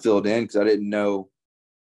spot filled in because I didn't know,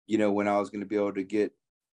 when I was going to be able to get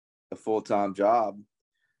a full-time job.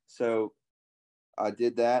 So I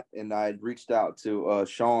did that, and I had reached out to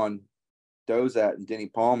Sean Dozat and Denny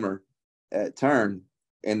Palmer at Turn,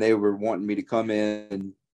 and they were wanting me to come in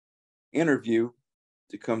and interview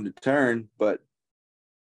to come to Turn, but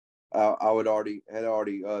I had already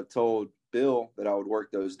told Bill that I would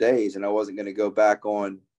work those days, and I wasn't going to go back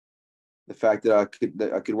on the fact that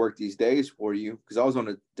I could work these days for you because I was on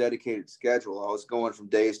a dedicated schedule. I was going from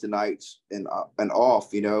days to nights and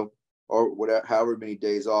off, or whatever, however many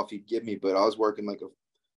days off you'd give me, but I was working like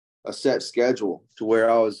a set schedule to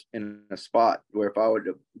where I was in a spot where if I would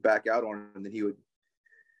back out on him, then he would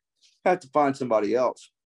have to find somebody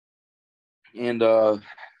else. And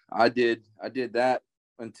I did that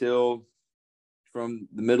until from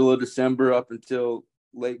the middle of December up until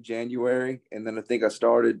late January. And then I think I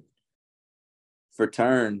started for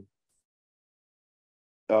Turn.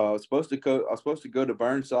 I was supposed to go to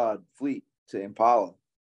Burnside Fleet to Impala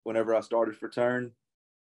whenever I started for Turn,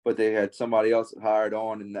 but they had somebody else hired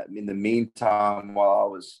on in the meantime while I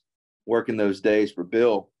was working those days for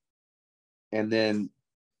Bill. And then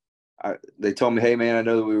they told me, hey man, I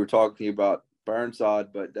know that we were talking to you about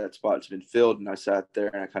Burnside, but that spot's been filled. And I sat there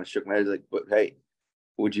and I kind of shook my head like, but hey,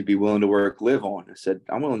 would you be willing to work live on? I said,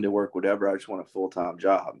 I'm willing to work whatever. I just want a full-time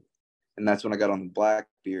job. And that's when I got on the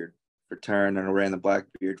Blackbeard for Turn, and I ran the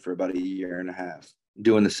Blackbeard for about a year and a half.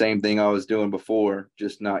 doing the same thing I was doing before,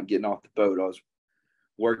 just not getting off the boat. I was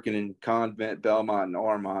working in Convent, Belmont, and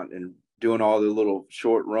Armont, and doing all the little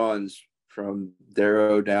short runs from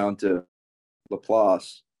Darrow down to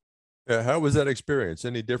Laplace. How was that experience?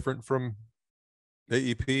 Any different from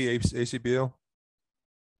AEP, ACBL?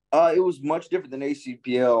 It was much different than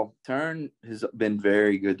ACPL. Turn has been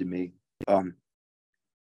very good to me.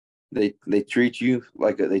 They treat you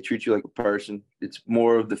like a person. It's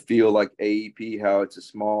more of the feel like AEP, how it's a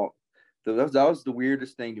small. That was the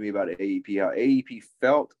weirdest thing to me about AEP. How AEP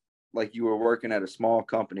felt like you were working at a small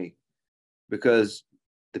company because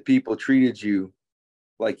the people treated you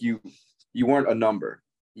like you weren't a number.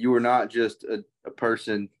 You were not just a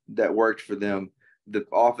person that worked for them. The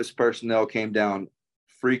office personnel came down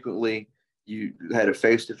frequently. You had a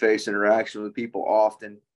face-to-face interaction with people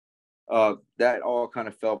often. That all kind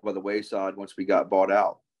of fell by the wayside once we got bought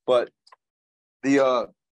out. But the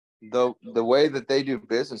way that they do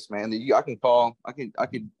business, man, I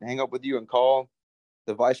could hang up with you and call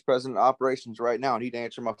the vice president of operations right now, and he'd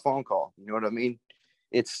answer my phone call. You know what I mean?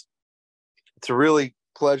 It's a really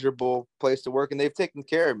pleasurable place to work, and they've taken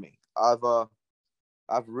care of me.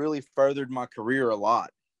 I've really furthered my career a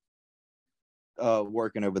lot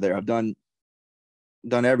working over there. I've done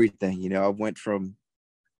everything. You know, I went from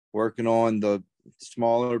working on the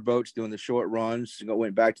smaller boats, doing the short runs,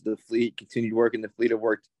 went back to the fleet, continued working the fleet.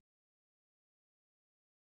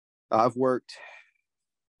 I've worked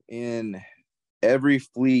in every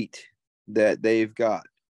fleet that they've got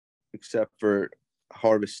except for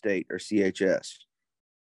Harvest State or CHS.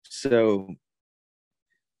 So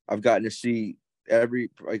I've gotten to see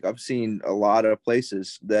I've seen a lot of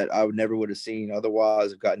places that I would have seen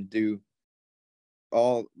otherwise. I've gotten to do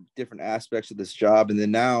all different aspects of this job. And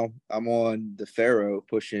then now I'm on the Faro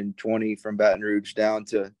pushing 20 from Baton Rouge down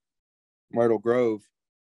to Myrtle Grove,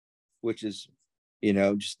 which is, you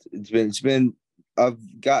know, just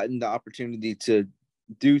I've gotten the opportunity to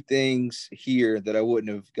do things here that I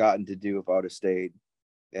wouldn't have gotten to do if I would have stayed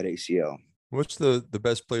at ACL. What's the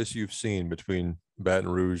best place you've seen between Baton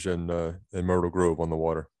Rouge and Myrtle Grove on the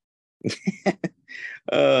water?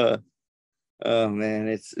 Oh man,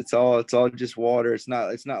 it's all just water. It's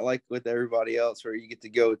not like with everybody else where you get to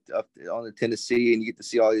go up on the Tennessee and you get to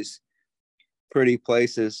see all these pretty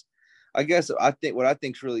places. I guess what I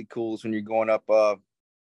think's really cool is when you're going up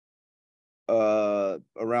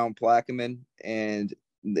around Plaquemine and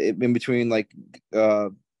in between like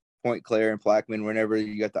Point Claire and Plaquemine, whenever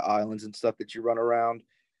you got the islands and stuff that you run around.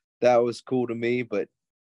 That was cool to me, but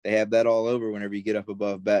they have that all over whenever you get up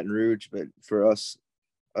above Baton Rouge. But for us,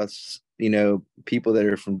 you know, people that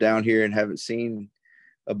are from down here and haven't seen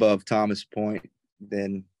above Thomas Point,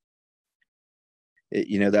 then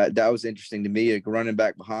you know, that was interesting to me, like running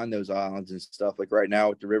back behind those islands and stuff. Like right now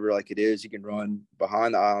with the river like it is, you can run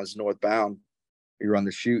behind the islands northbound. You run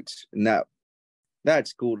the chutes, and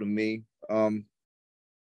that's cool to me. I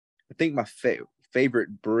think my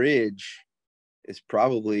favorite bridge is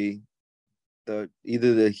probably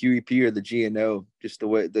either the Huey P or the GNO. Just the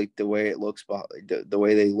way it looks, the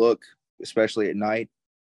way they look, especially at night.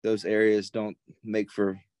 Those areas don't make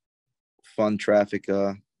for fun traffic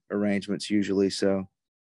arrangements usually, so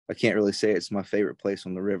I can't really say it's my favorite place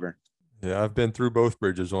on the river. Yeah, I've been through both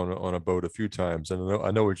bridges on a boat a few times, and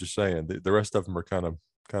I know what you're saying. The rest of them are kind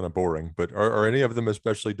of boring, but are any of them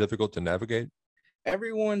especially difficult to navigate?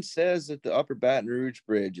 Everyone says that the Upper Baton Rouge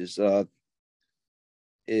Bridge is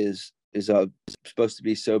supposed to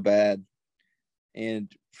be so bad,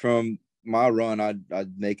 and from my run,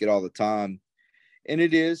 I'd make it all the time, and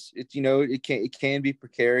it is. It's, you know, it can be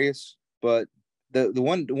precarious, but the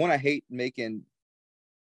one I hate making,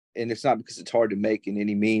 and it's not because it's hard to make in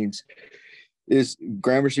any means, is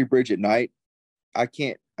Gramercy Bridge at night. I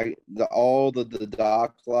can't. All the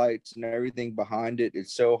dock lights and everything behind it.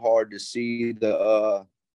 It's so hard to see the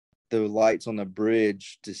lights on the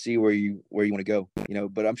bridge to see where you want to go. You know,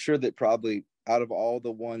 but I'm sure that probably out of all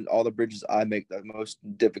the bridges I make, the most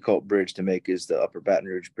difficult bridge to make is the Upper Baton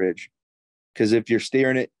Rouge Bridge, because if you're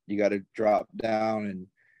steering it, you got to drop down and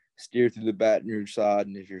steer through the Baton Rouge side,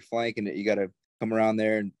 and if you're flanking it, you got to come around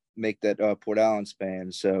there and make that Port Allen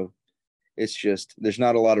span. So it's just, there's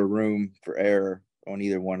not a lot of room for error on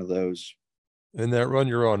either one of those. And that run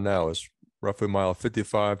you're on now is roughly mile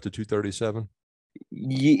 55 to 237.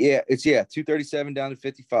 Yeah, it's 237 down to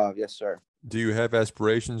 55. Yes, sir. Do you have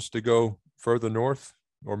aspirations to go further north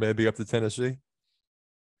or maybe up to Tennessee?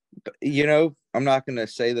 You know, I'm not going to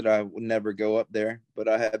say that I would never go up there, but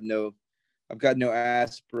I've got no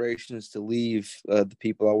aspirations to leave the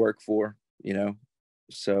people I work for, you know.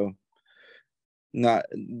 So not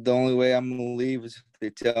the only way I'm going to leave is if they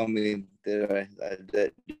tell me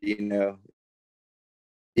that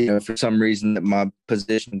for some reason that my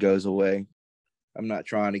position goes away. I'm not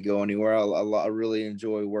trying to go anywhere. I really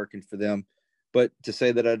enjoy working for them, but to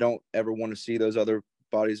say that I don't ever want to see those other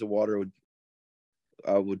bodies of water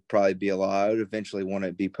would probably be a lie. I would eventually want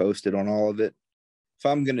to be posted on all of it. If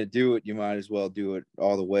I'm going to do it, you might as well do it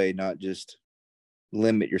all the way, not just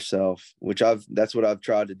limit yourself, that's what I've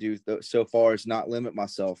tried to do so far, is not limit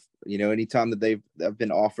myself. Anytime that I've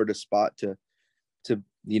been offered a spot to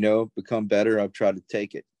become better, I've tried to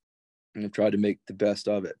take it and I've tried to make the best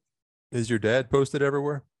of it. Is your dad posted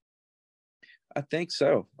everywhere? I think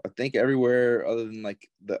so. I think everywhere other than I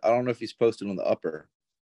don't know if he's posted on the upper.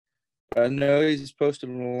 I know he's posted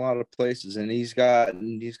in a lot of places, and he's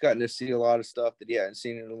gotten to see a lot of stuff that he hadn't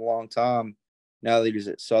seen in a long time. Now that he's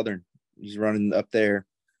at Southern, he's running up there,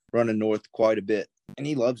 running north quite a bit, and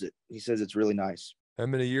he loves it. He says it's really nice. How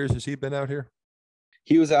many years has he been out here?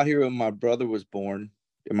 He was out here when my brother was born,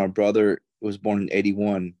 and my brother was born in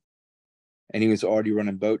 81, and he was already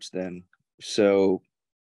running boats then. So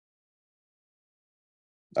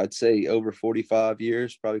I'd say over 45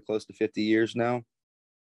 years, probably close to 50 years now.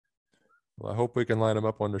 Well, I hope we can line him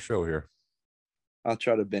up on the show here. I'll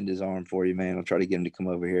try to bend his arm for you, man. I'll try to get him to come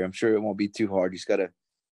over here. I'm sure it won't be too hard.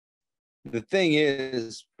 The thing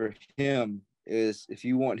is for him is, if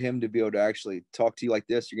you want him to be able to actually talk to you like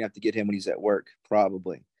this, you're gonna have to get him when he's at work,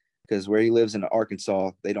 probably, because where he lives in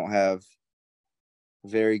Arkansas, they don't have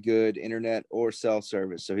very good internet or cell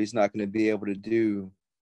service. So he's not going to be able to do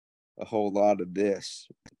a whole lot of this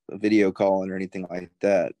video calling or anything like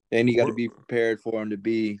that. And you got to be prepared for him to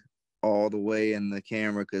be all the way in the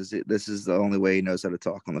camera, because this is the only way he knows how to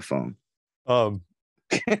talk on the phone.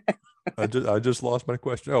 I just lost my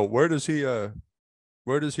question. Oh, where does he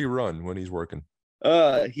run when he's working?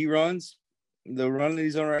 He runs, the run that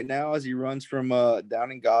he's on right now is he runs from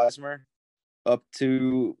down in Gossamer up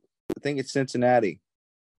to, I think it's Cincinnati,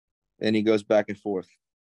 and he goes back and forth.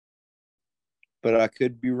 But I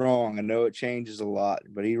could be wrong. I know it changes a lot,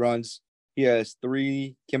 but he has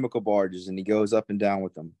 3 chemical barges, and he goes up and down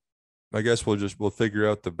with them. I guess we'll figure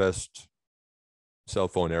out the best cell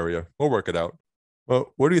phone area. We'll work it out.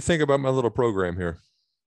 Well, what do you think about my little program here?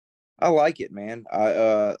 I like it, man.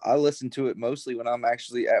 I listen to it mostly when I'm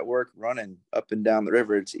actually at work running up and down the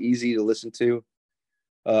river. It's easy to listen to.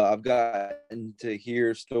 I've gotten to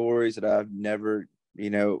hear stories that I've never,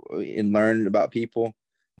 and learned about people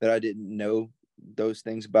that I didn't know those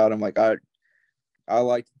things about them. Like I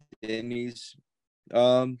liked Denny's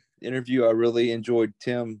interview. I really enjoyed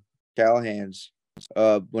Tim Callahan's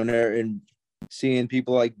when they're in, seeing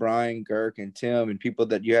people like Brian Girk and Tim and people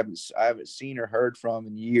that I haven't seen or heard from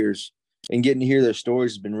in years, and getting to hear their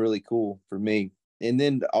stories has been really cool for me. And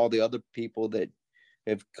then all the other people that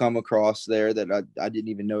have come across there that I didn't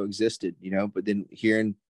even know existed, but then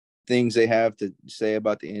hearing things they have to say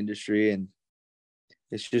about the industry, and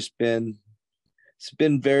it's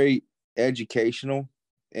been very educational,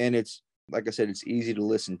 and it's, like I said, it's easy to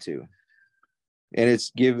listen to, and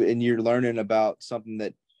you're learning about something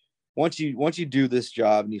that once you do this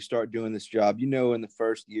job and you start doing this job, in the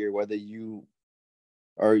first year, whether you've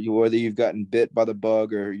gotten bit by the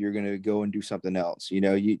bug or you're going to go and do something else,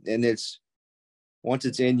 and it's, once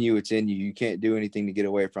it's in you, it's in you. You can't do anything to get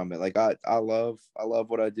away from it. Like I love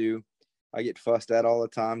what I do. I get fussed at all the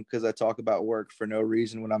time because I talk about work for no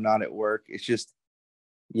reason when I'm not at work. It's just,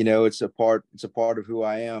 it's a part of who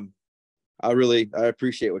I am. I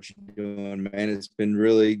appreciate what you're doing, man. It's been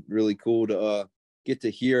really, really cool to get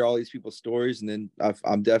to hear all these people's stories. And then I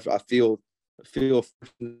felt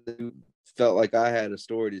like I had a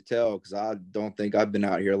story to tell, because I don't think I've been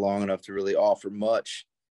out here long enough to really offer much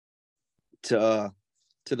to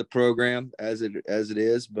the program as it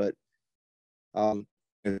is, but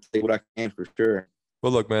say what I can for sure.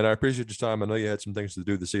 Well, look, man, I appreciate your time. I know you had some things to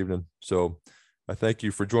do this evening, so I thank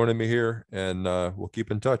you for joining me here, and we'll keep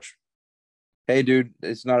in touch. Hey, dude,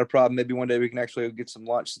 it's not a problem. Maybe one day we can actually get some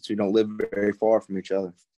lunch, since we don't live very far from each other.